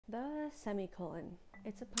The semicolon.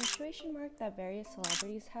 It's a punctuation mark that various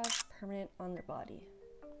celebrities have permanent on their body.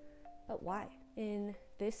 But why? In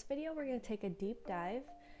this video, we're going to take a deep dive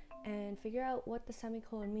and figure out what the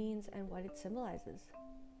semicolon means and what it symbolizes.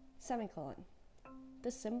 Semicolon.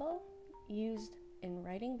 The symbol used in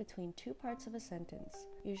writing between two parts of a sentence,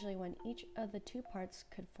 usually when each of the two parts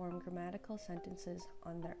could form grammatical sentences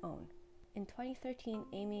on their own. In 2013,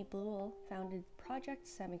 Amy Blewell founded Project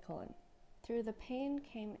Semicolon. Through the pain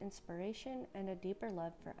came inspiration and a deeper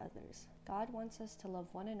love for others. God wants us to love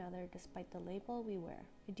one another despite the label we wear.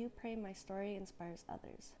 I do pray my story inspires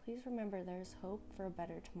others. Please remember there is hope for a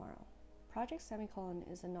better tomorrow. Project Semicolon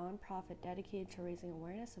is a non-profit dedicated to raising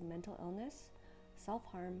awareness of mental illness,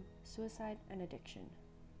 self-harm, suicide, and addiction.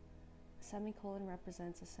 A semicolon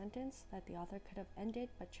represents a sentence that the author could have ended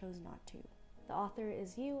but chose not to. The author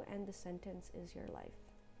is you and the sentence is your life.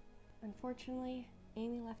 Unfortunately,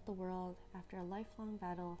 Amy left the world after a lifelong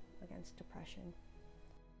battle against depression.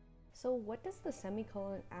 So what does the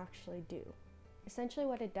semicolon actually do? Essentially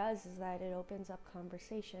what it does is that it opens up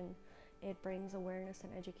conversation. It brings awareness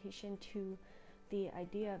and education to the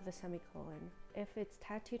idea of the semicolon. If it's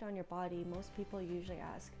tattooed on your body, most people usually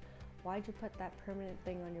ask, why'd you put that permanent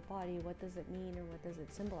thing on your body? What does it mean or what does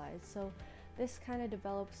it symbolize? So this kind of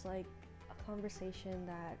develops like a conversation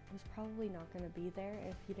that was probably not going to be there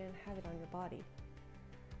if you didn't have it on your body.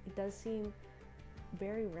 It does seem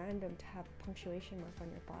very random to have a punctuation mark on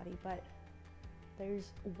your body, but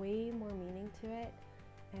there's way more meaning to it,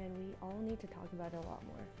 and we all need to talk about it a lot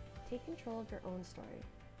more. Take control of your own story.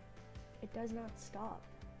 It does not stop.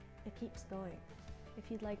 It keeps going. If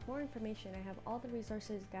you'd like more information, I have all the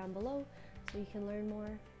resources down below so you can learn more,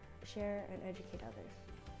 share, and educate others.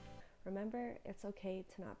 Remember, it's okay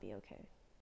to not be okay.